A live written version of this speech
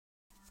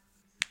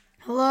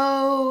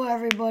Hello,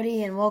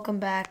 everybody, and welcome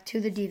back to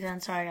the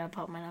defense. Sorry, I gotta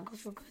pop my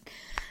knuckles real quick.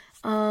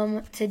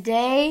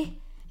 Today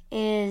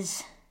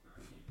is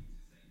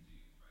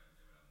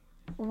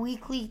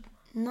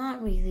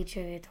not weekly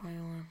trivia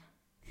 21.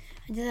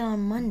 I did it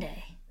on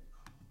Monday.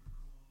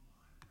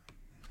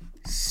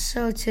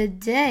 So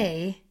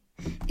today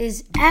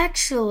is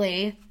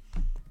actually,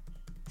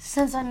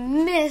 since I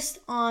missed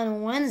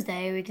on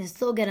Wednesday, we can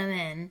still get them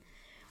in.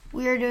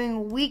 We are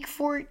doing Week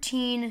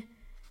 14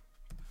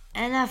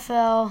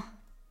 NFL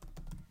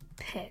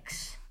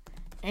picks,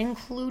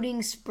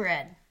 including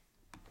spread.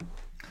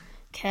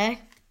 Okay.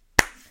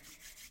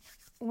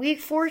 Week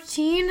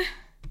 14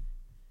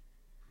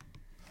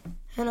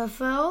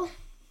 NFL.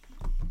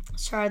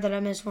 Sorry that I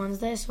missed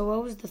Wednesday. So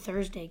what was the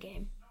Thursday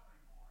game?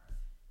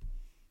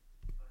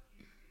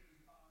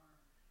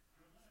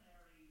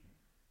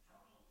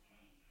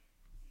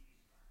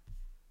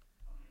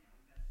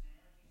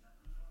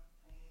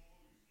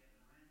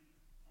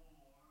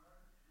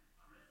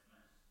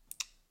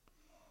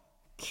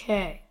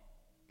 Okay.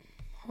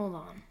 Hold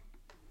on.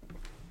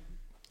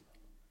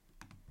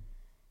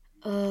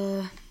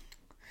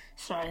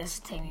 Sorry, this is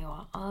taking me a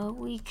while.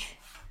 Week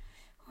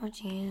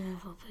 14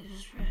 NFL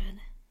picks spread.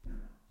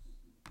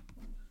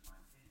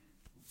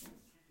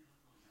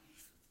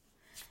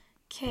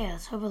 Okay,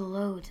 let's hope it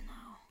loads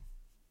now.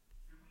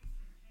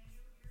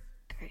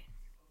 Great.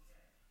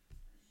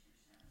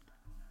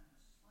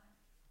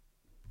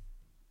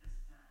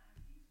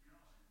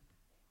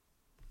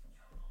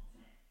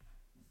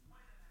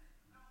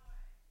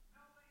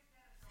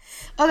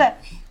 Okay,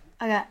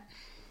 I got it.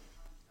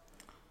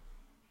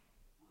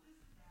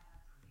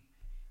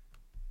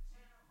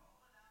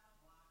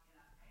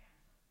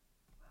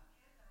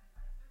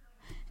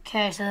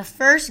 Okay, so the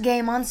first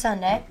game on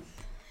Sunday.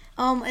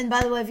 And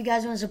by the way, if you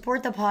guys want to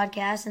support the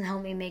podcast and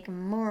help me make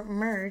more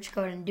merch,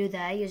 go ahead and do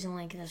that using the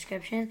link in the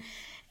description.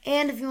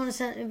 And if you want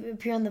to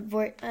appear on the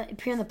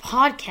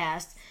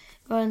podcast,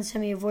 go ahead and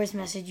send me a voice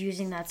message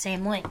using that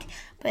same link.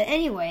 But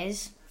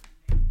anyways,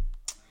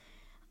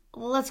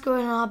 let's go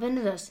ahead and hop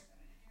into this.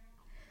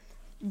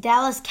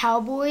 Dallas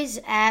Cowboys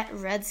at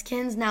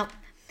Redskins. Now,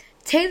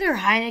 Taylor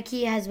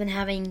Heinicke has been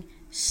having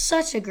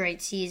such a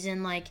great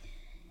season.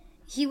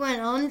 He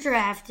went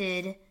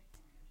undrafted.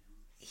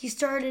 He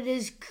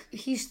started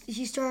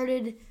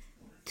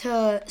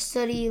to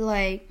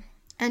study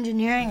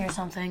engineering or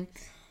something.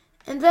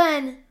 And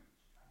then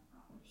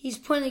he's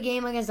playing a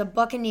game against the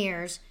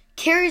Buccaneers,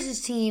 carries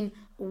his team,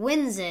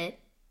 wins it,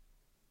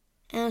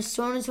 and is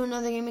thrown into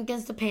another game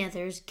against the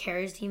Panthers,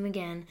 carries his team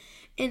again.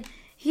 And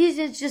he's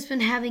just been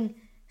having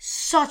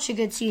such a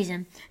good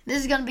season.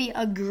 This is going to be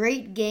a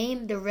great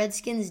game. The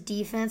Redskins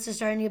defense is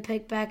starting to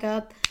pick back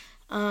up.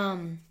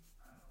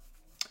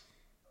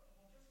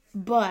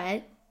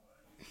 But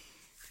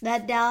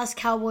that Dallas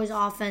Cowboys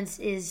offense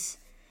is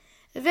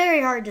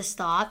very hard to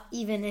stop,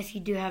 even if you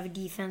do have a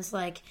defense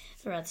like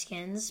the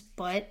Redskins.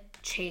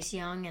 But Chase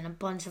Young and a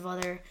bunch of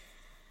other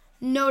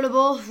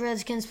notable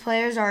Redskins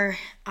players are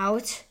out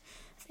with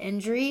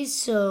injuries.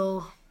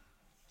 So,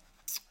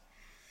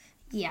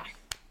 yeah.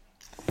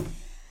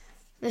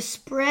 The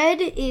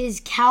spread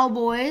is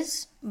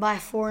Cowboys by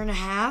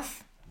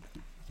 4.5.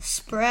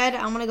 Spread,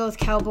 I'm going to go with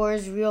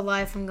Cowboys. Real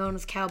life, I'm going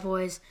with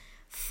Cowboys.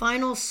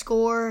 Final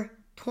score,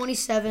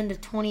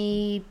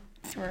 27-23.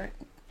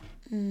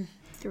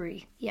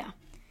 Yeah.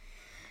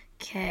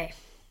 Okay.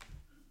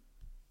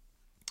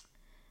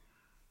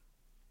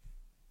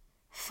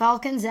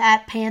 Falcons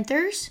at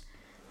Panthers.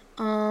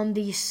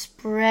 The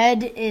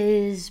spread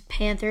is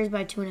Panthers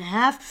by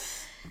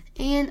 2.5.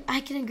 And I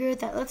can agree with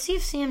that. Let's see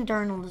if Sam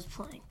Darnold is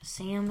playing.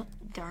 Sam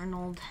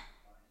Darnold.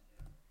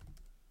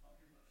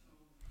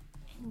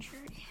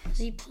 Injury. Is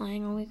he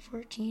playing on week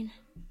 14?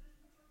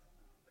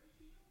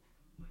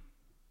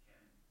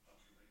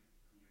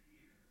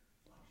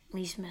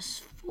 He's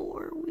missed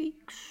 4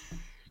 weeks.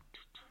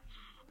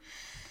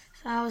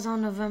 So that was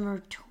on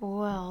November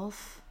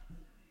 12th.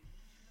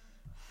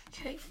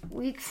 Okay,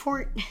 week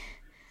 4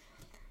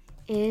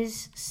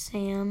 is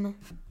Sam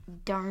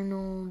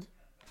Darnold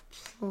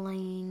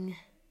playing.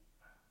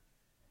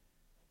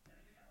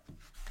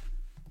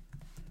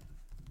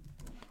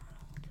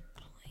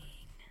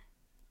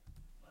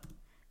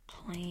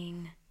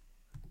 Playing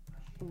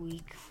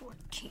week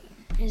 14.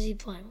 Is he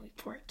playing week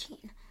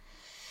 14?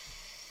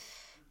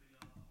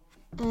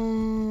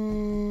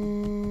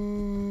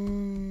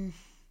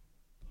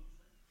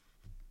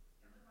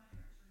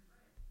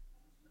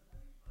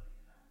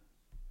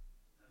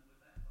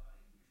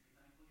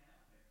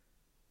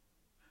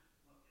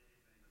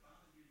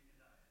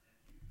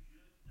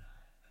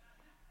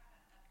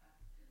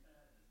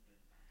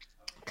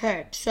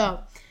 Okay, so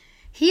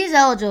he is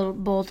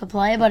eligible to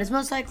play, but it's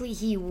most likely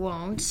he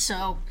won't.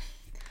 So,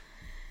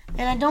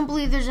 and I don't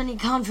believe there's any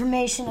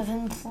confirmation of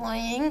him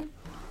playing.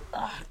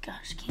 Oh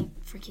gosh, I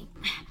can't freaking.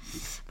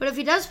 But if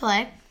he does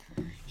play,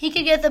 he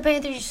could get the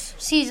Panthers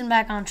season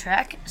back on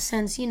track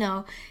since,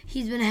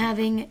 he's been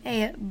having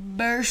a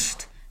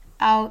burst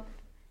out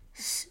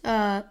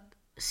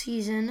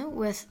season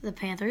with the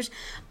Panthers.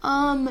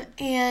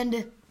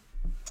 And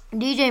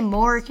DJ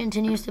Moore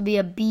continues to be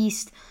a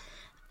beast.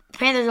 The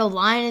Panthers'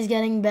 O-line is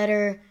getting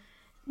better.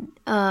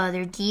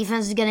 Their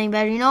defense is getting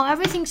better.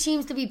 Everything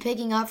seems to be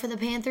picking up for the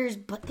Panthers,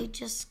 but they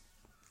just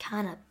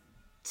kind of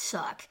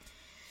suck.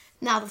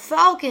 Now, the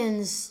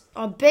Falcons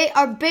are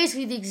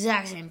basically the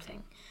exact same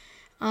thing.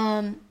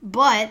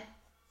 But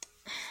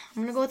I'm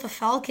going to go with the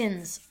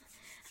Falcons.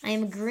 I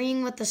am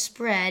agreeing with the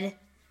spread,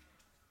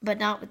 but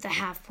not with the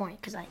half point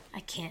because I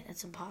can't.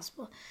 It's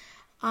impossible.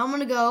 I'm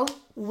going to go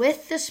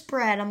with the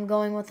spread. I'm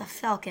going with the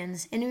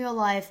Falcons. In real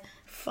life,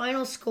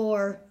 final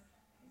score.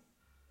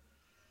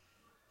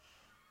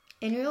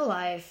 In real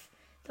life,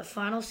 the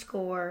final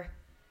score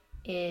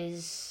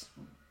is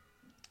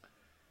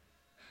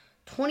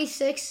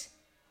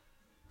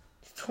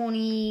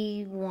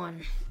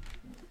 26-21.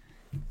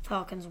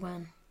 Falcons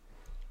win.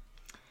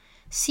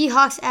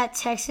 Seahawks at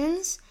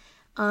Texans.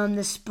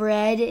 The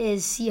spread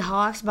is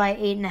Seahawks by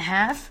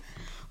 8.5,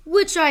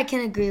 which I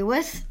can agree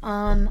with.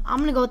 I'm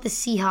going to go with the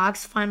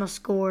Seahawks. Final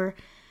score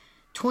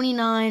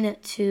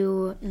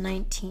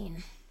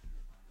 29-19.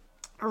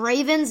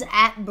 Ravens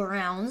at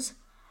Browns.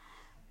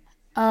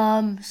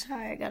 Sorry,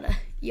 I gotta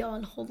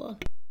yawn. Hold on.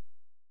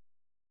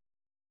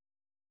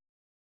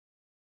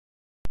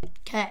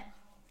 Okay,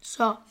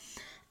 so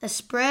the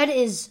spread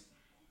is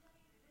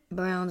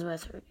Browns by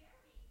 3.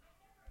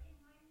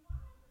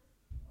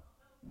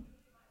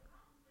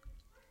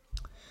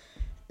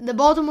 The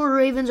Baltimore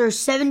Ravens are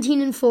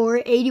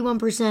 17-4,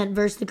 81%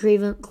 versus the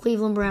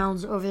Cleveland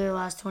Browns over their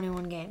last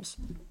 21 games.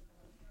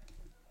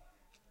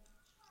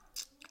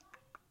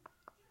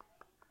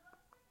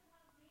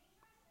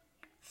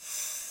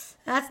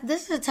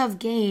 This is a tough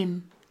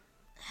game.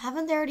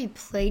 Haven't they already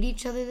played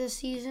each other this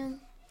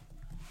season?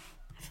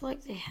 I feel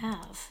like they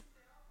have.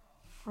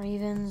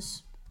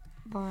 Ravens,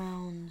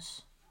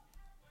 Browns,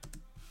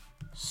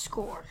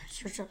 score.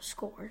 Search up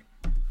score.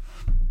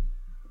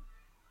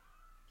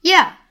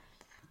 Yeah.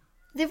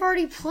 They've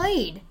already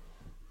played.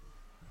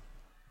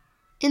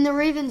 And the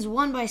Ravens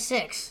won by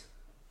 6.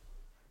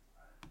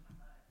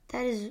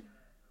 That is...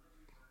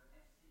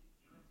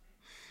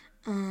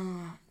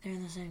 they're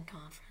in the same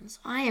conference.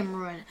 I am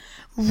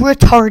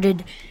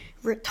retarded.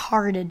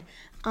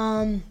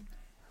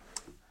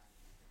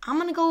 I'm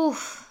gonna go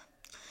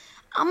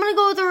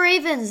with the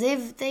Ravens.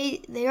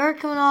 They are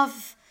coming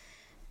off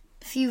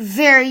a few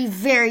very,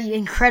 very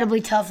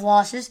incredibly tough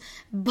losses,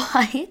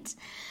 but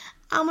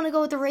I'm gonna go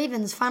with the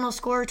Ravens. Final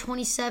score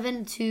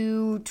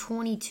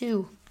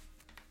 27-22.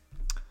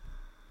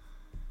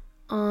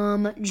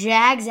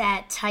 Jags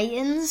at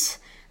Titans.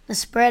 The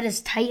spread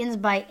is Titans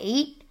by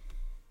 8.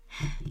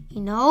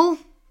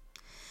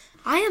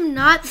 I am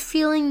not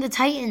feeling the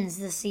Titans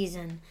this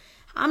season.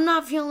 I'm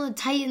not feeling the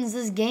Titans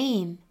this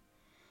game.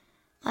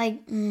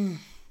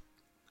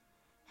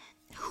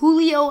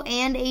 Julio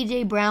and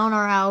A.J. Brown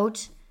are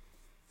out.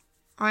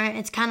 All right,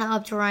 it's kind of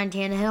up to Ryan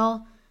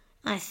Tannehill.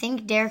 I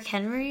think Derrick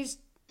Henry's...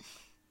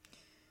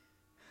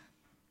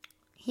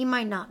 He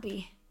might not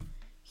be.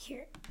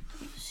 Here,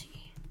 let's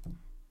see.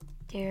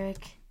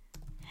 Derrick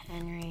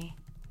Henry,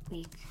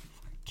 week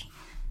 14.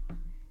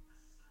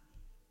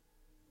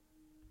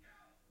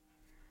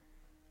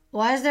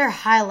 Why is there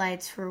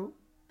highlights for...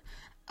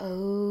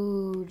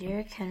 Oh,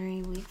 Derrick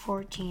Henry, week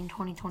 14,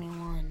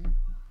 2021.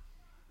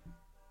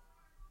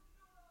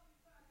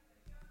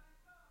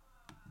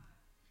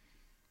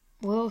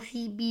 Will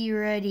he be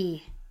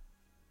ready?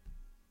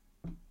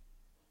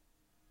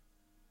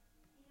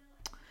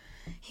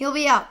 He'll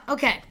be out.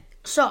 Okay,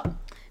 so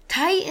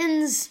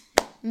Titans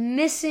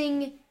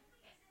missing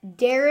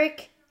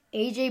Derrick,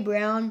 A.J.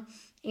 Brown,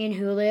 and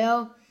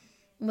Julio,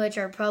 which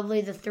are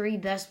probably the 3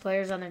 best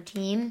players on their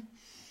team.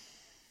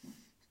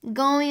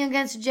 Going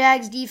against the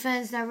Jags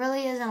defense that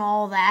really isn't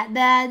all that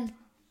bad.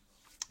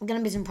 Going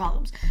to be some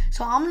problems.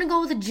 So I'm going to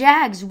go with the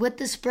Jags with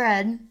the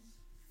spread.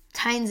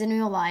 Titans in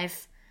real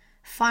life.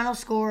 Final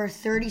score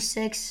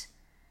 36-29.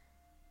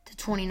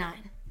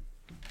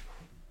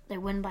 They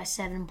win by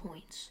 7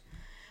 points.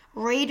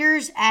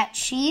 Raiders at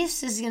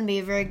Chiefs. This is going to be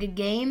a very good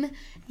game.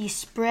 The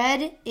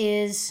spread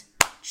is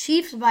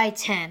Chiefs by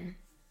 10.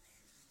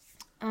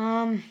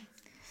 I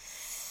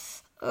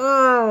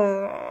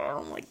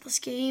don't like this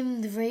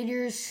game. The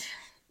Raiders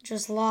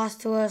just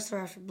lost to us.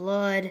 They're after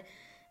blood.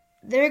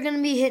 They're going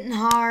to be hitting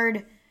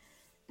hard.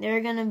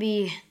 They're going to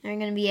be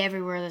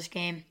everywhere this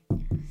game.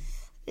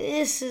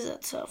 This is a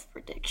tough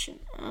prediction.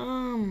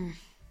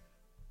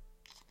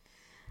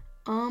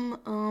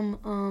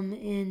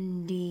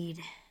 Indeed.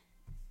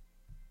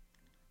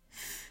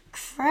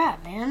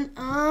 Crap, man.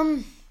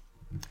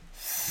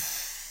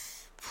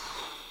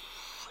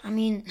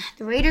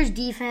 The Raiders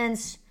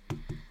defense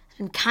has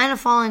been kind of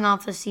falling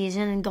off this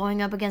season and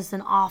going up against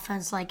an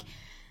offense like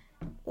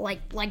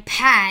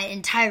Pat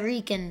and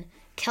Tyreek and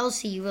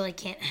Kelsey. You really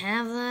can't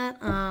have that.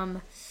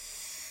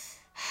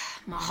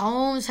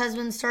 Mahomes has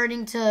been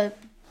starting to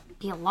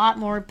be a lot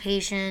more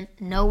patient,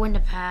 know when to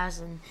pass,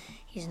 and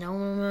he's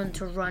known when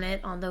to run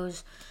it on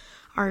those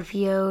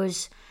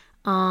RPOs.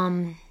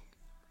 Our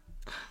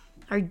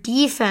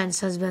defense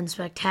has been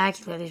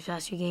spectacular these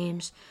past few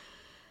games.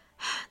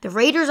 The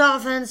Raiders'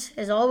 offense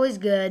is always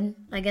good.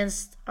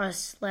 Against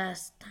us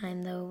last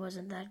time, though, it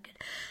wasn't that good.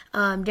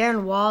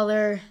 Darren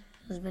Waller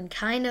has been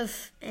kind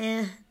of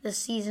this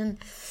season.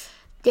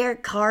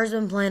 Derek Carr's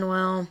been playing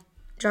well.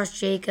 Josh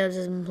Jacobs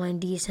has been playing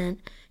decent.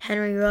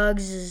 Henry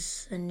Ruggs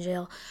is in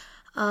jail.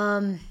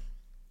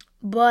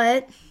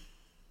 But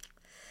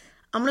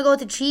I'm going to go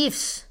with the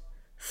Chiefs.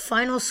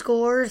 Final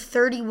score,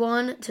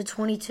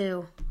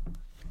 31-22.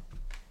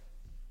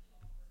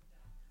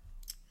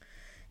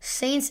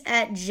 Saints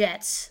at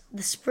Jets.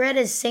 The spread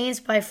is Saints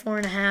by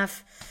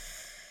 4.5.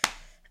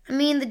 I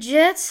mean, the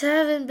Jets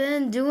haven't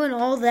been doing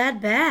all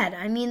that bad.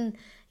 I mean,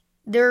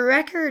 their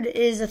record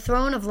is a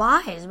throne of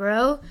lies,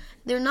 bro.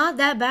 They're not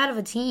that bad of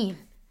a team.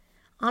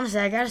 Honestly,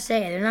 I gotta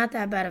say, they're not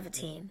that bad of a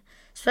team.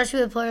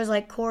 Especially with players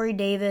like Corey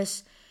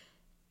Davis.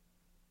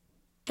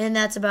 And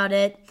that's about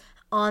it.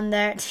 On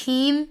that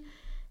team,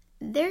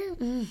 they're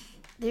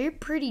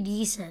pretty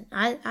decent.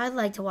 I'd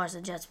like to watch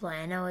the Jets play.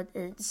 I know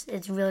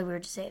it's really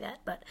weird to say that,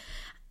 but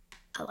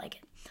I like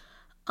it.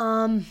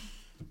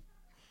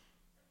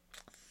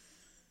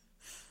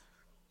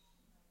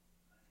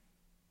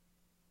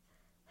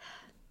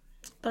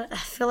 But I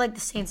feel like the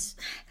Saints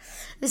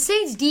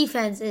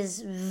defense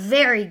is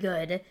very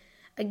good.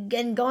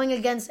 Again, going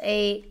against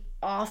a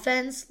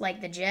offense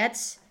like the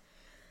Jets,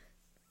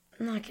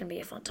 not going to be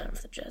a fun time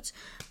for the Jets.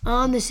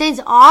 The Saints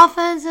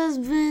offense has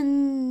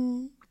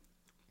been...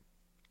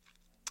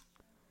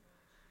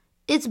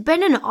 It's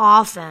been an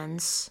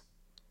offense.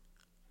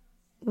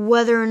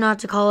 Whether or not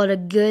to call it a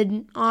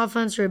good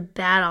offense or a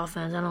bad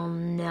offense, I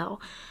don't know.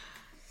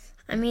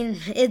 I mean,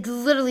 it's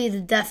literally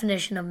the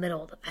definition of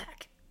middle of the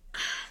pack.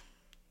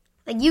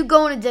 Like, you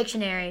go in a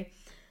dictionary,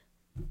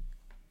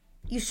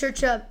 you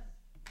search up,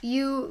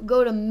 you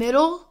go to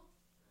middle,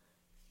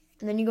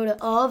 and then you go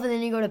to of, and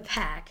then you go to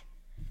pack.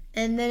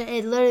 And then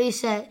it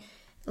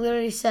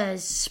literally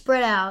says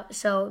spread out.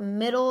 So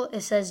middle,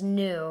 it says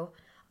new.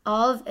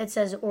 Of, it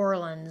says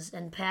Orleans.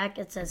 And pack,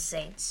 it says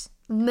Saints.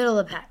 Middle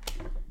of the pack.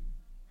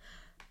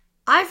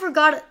 I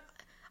forgot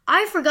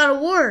a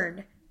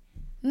word.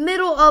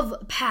 Middle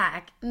of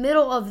pack.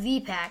 Middle of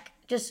the pack.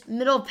 Just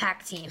middle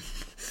pack team.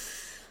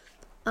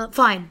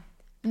 Fine.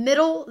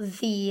 Middle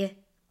the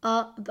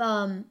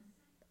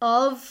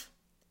of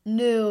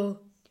new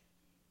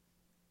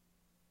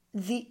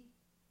the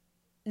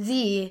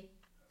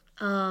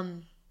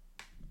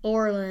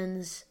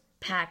Orleans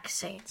pack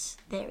Saints.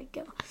 There we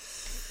go.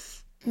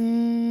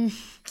 I'm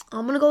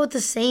going to go with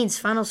the Saints.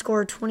 Final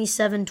score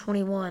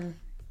 27-21.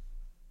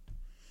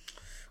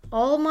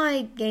 All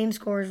my game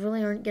scores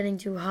really aren't getting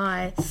too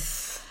high.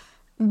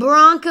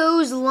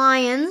 Broncos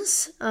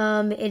Lions.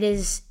 It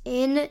is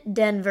in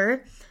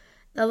Denver.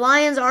 The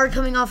Lions are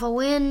coming off a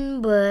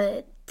win,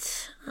 but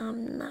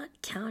I'm not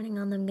counting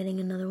on them getting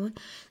another one.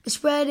 The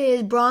spread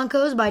is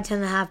Broncos by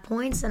 10.5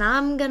 points, and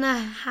I'm going to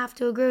have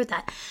to agree with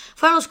that.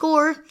 Final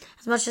score,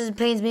 as much as it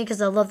pains me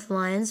because I love the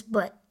Lions,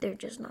 but they're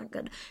just not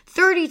good.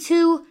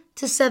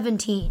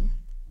 32-17.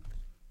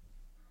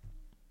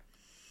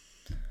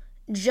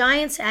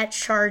 Giants at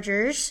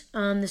Chargers.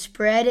 The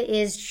spread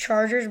is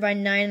Chargers by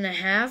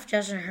 9.5.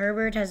 Justin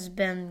Herbert has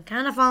been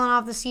kind of falling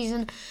off the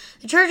season.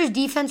 The Chargers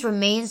defense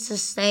remains to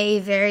stay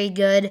very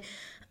good.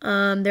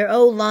 Their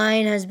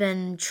O-line has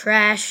been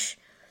trash.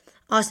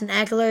 Austin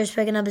Eckler is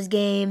picking up his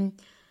game.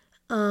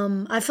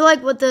 I feel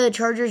like what the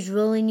Chargers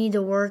really need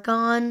to work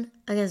on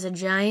against the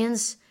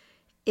Giants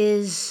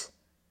is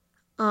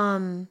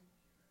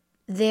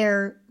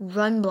their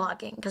run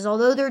blocking. Because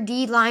although their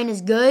D-line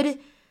is good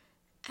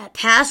at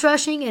pass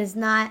rushing, it's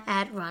not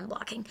at run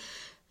blocking.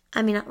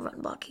 I mean, not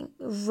run blocking.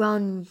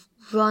 Run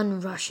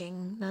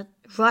rushing. Not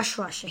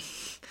rushing.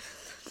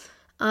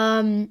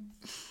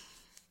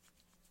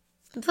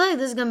 I feel like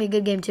this is going to be a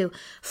good game, too.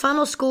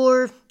 Final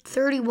score,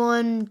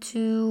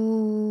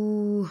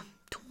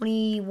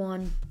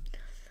 31-21.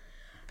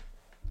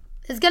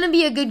 It's going to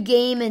be a good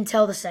game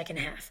until the second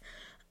half.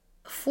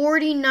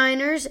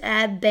 49ers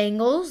at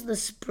Bengals. The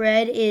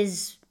spread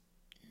is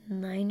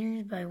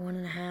Niners by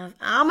 1.5.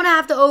 I'm going to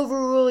have to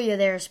overrule you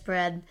there,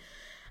 spread.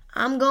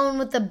 I'm going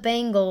with the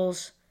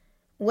Bengals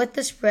with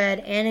the spread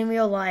and in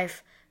real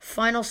life.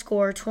 Final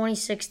score,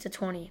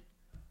 26-20.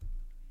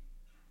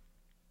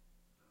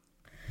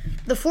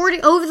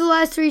 Over the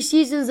last 3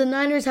 seasons, the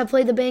Niners have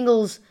played the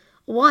Bengals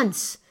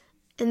once,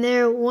 and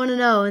they're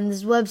 1-0. And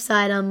this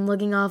website I'm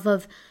looking off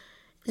of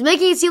is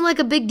making it seem like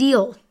a big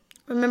deal.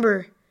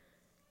 Remember,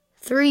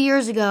 3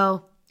 years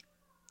ago,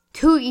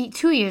 2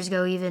 years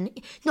ago even,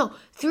 no,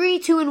 3,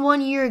 2, and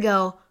 1 year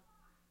ago,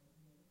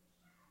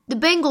 the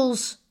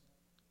Bengals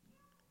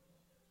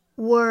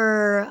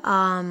were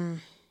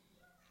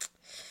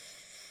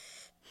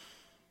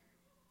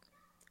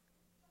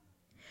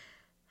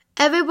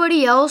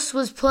everybody else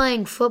was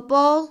playing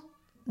football.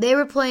 They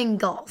were playing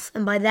golf.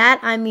 And by that,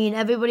 I mean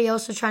everybody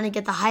else was trying to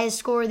get the highest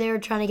score. They were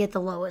trying to get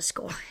the lowest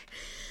score.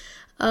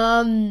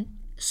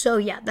 So,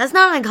 yeah, that's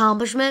not an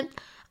accomplishment.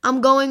 I'm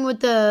going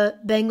with the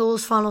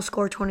Bengals final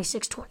score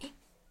 26-20.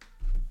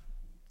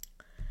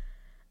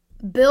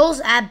 Bills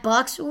at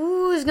Bucks.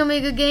 Ooh, it's going to be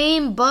a good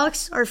game.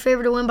 Bucks are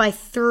favored to win by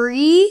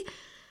 3.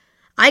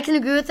 I can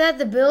agree with that.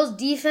 The Bills'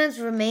 defense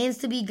remains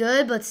to be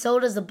good, but so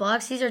does the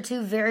Bucks. These are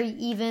two very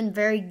even,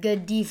 very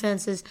good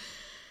defenses.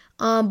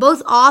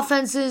 Both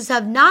offenses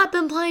have not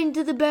been playing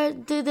to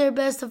their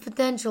best of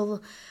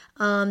potential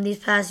these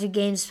past few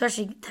games,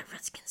 especially that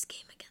Redskins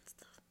game against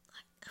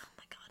oh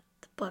my God,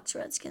 the Bucks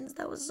Redskins.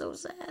 That was so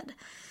sad.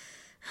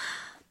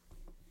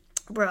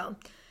 Bro,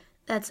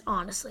 that's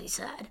honestly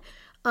sad.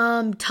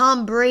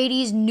 Tom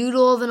Brady's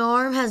noodle of an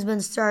arm has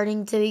been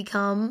starting to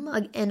become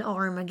an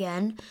arm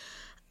again.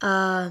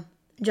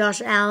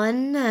 Josh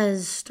Allen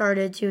has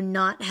started to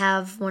not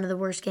have one of the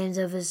worst games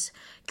of his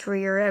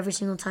career every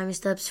single time he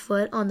steps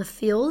foot on the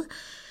field.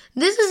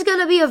 This is going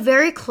to be a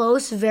very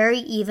close, very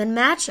even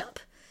matchup.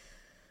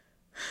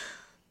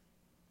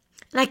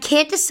 And I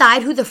can't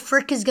decide who the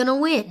frick is going to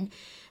win.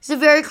 It's a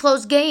very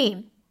close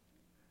game.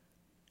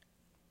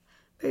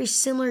 Very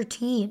similar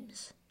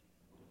teams.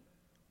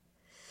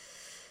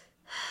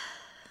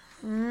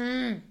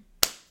 Devin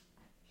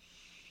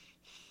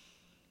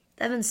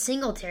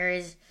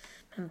Singletary's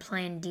been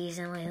playing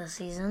decently this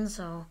season,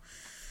 so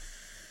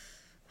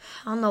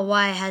I don't know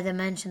why I had to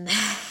mention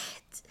that.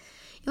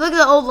 You look at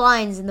the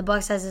O-lines, and the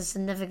Bucs has a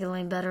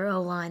significantly better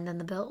O-line than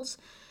the Bills.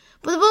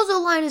 But the Bills'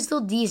 O-line is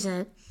still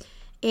decent,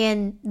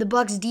 and the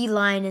Bucs'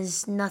 D-line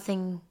is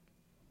nothing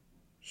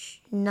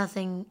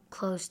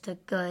close to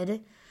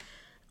good.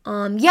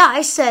 Yeah,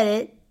 I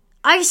said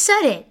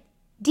it.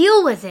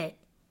 Deal with it.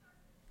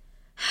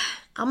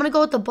 I'm going to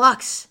go with the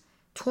Bucs.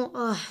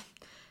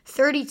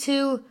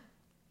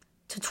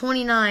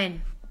 32-29.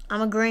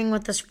 I'm agreeing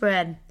with the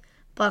spread.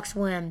 Bucs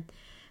win.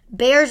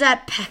 Bears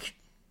at Packers.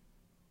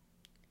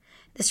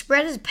 The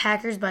spread is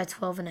Packers by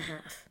 12.5.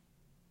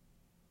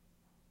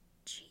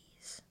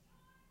 Jeez.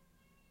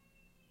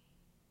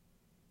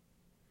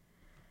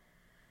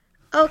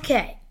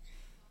 Okay.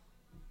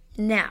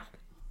 Now,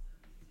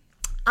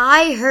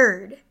 I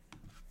heard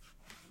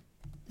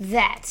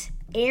that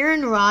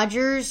Aaron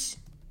Rodgers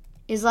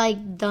is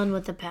done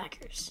with the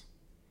Packers.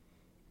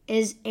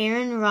 Is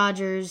Aaron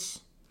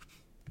Rodgers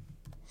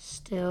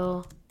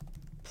still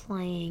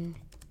playing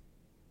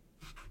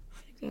for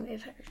the Green Bay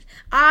Packers?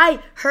 I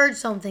heard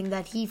something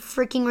that he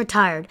freaking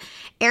retired.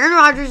 Aaron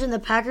Rodgers and the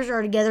Packers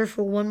are together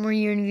for one more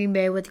year in Green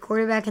Bay, with the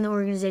quarterback in the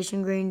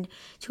organization agreeing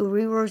to a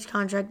reworked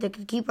contract that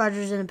could keep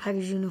Rodgers in a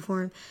Packers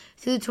uniform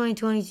through the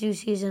 2022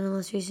 season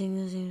unless facing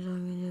the same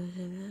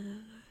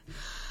song.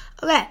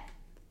 Okay.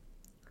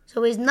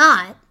 So he's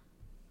not.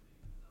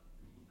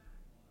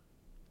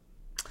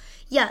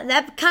 Yeah,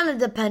 that kind of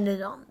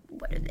depended on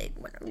whether they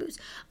win or lose.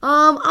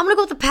 I'm going to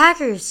go with the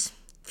Packers,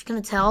 if you're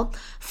going to tell.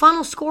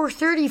 Final score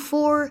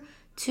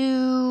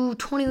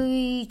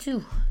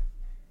 34-22.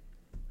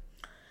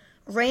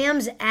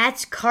 Rams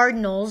at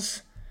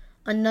Cardinals.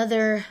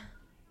 Another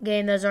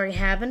game that's already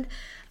happened.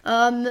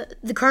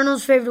 The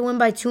Cardinals favored to win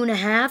by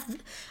 2.5.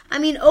 I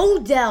mean,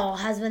 Odell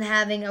has been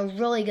having a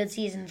really good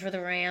season for the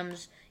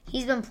Rams.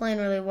 He's been playing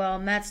really well.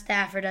 Matt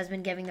Stafford has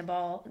been giving him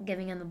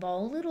the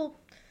ball a little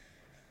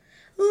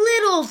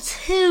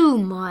too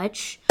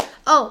much.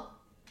 Oh,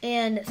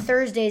 and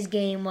Thursday's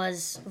game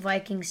was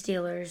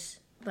Vikings-Steelers.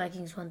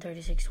 Vikings won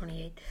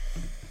 36-28.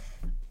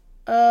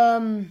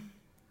 So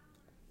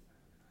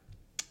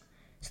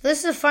this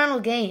is the final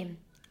game.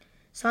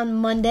 It's on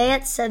Monday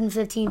at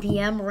 7:15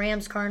 p.m.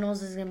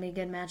 Rams-Cardinals is going to be a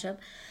good matchup.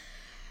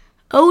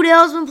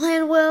 Odell's been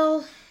playing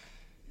well.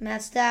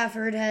 Matt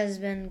Stafford has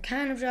been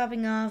kind of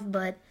dropping off,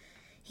 but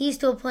he's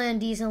still playing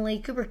decently.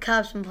 Cooper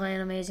Kupp's been playing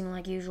amazing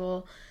like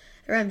usual.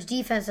 The Rams'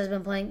 defense has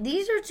been playing.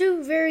 These are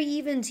two very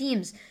even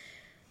teams.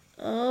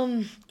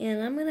 And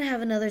I'm going to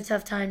have another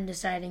tough time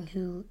deciding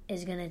who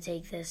is going to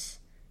take this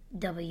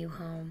W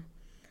home.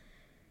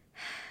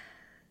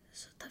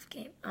 It's a tough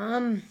game.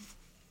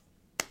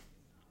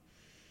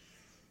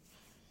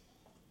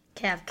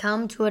 Okay, I've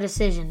come to a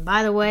decision.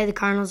 By the way, the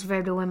Cardinals are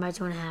favored to win by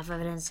 2.5. If I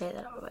didn't say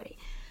that already.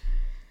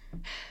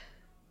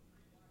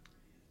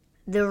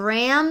 The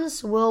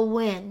Rams will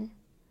win.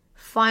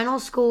 Final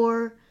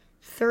score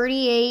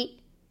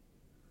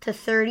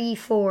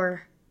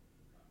 38-34.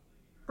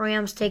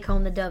 Rams take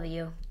home the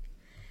W.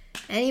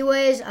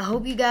 Anyways, I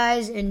hope you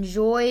guys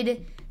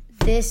enjoyed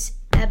this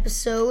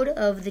episode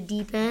of The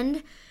Deep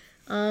End.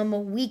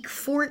 Week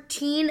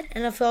 14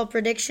 NFL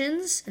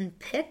predictions and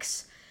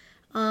picks.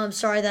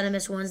 Sorry that I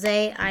missed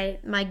Wednesday.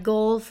 My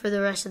goal for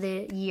the rest of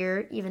the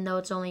year, even though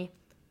it's only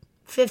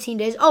 15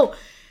 days.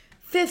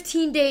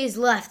 15 days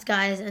left,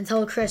 guys,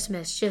 until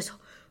Christmas. Just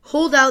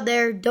hold out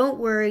there. Don't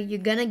worry. You're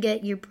going to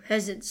get your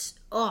presents.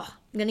 You're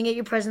going to get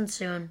your presents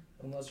soon.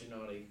 Unless you're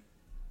naughty.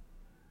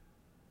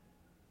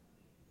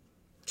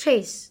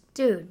 Chase,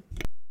 dude.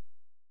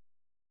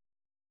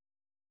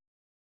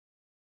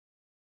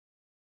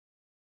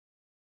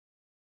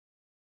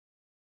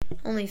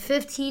 Only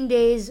 15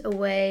 days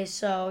away,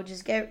 so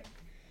just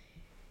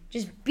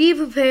be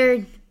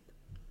prepared,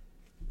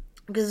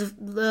 because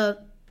the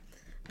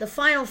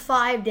final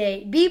 5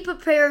 days. Be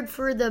prepared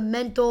for the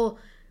mental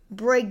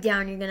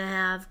breakdown you're gonna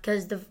have,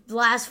 because the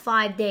last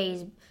 5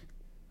 days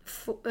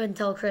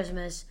until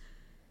Christmas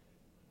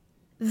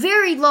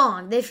very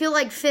long. They feel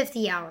like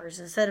 50 hours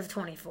instead of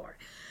 24.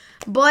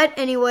 But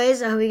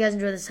anyways, I hope you guys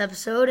enjoyed this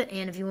episode.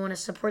 And if you want to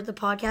support the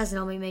podcast and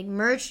help me make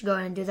merch, go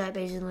ahead and do that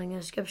based on the link in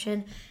the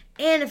description.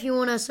 And if you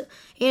want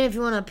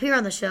to appear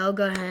on the show,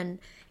 go ahead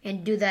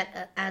and do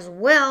that as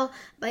well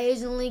by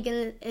using the link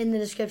in the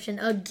description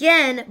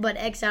again. But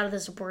X out of the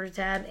supporter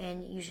tab,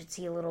 and you should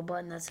see a little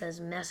button that says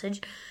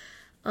message.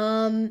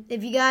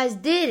 If you guys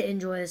did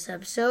enjoy this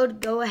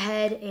episode, go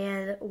ahead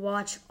and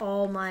watch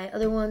all my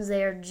other ones.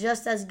 They are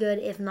just as good,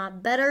 if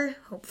not better,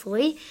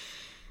 hopefully.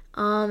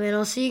 And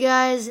I'll see you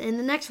guys in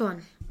the next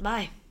one.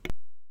 Bye.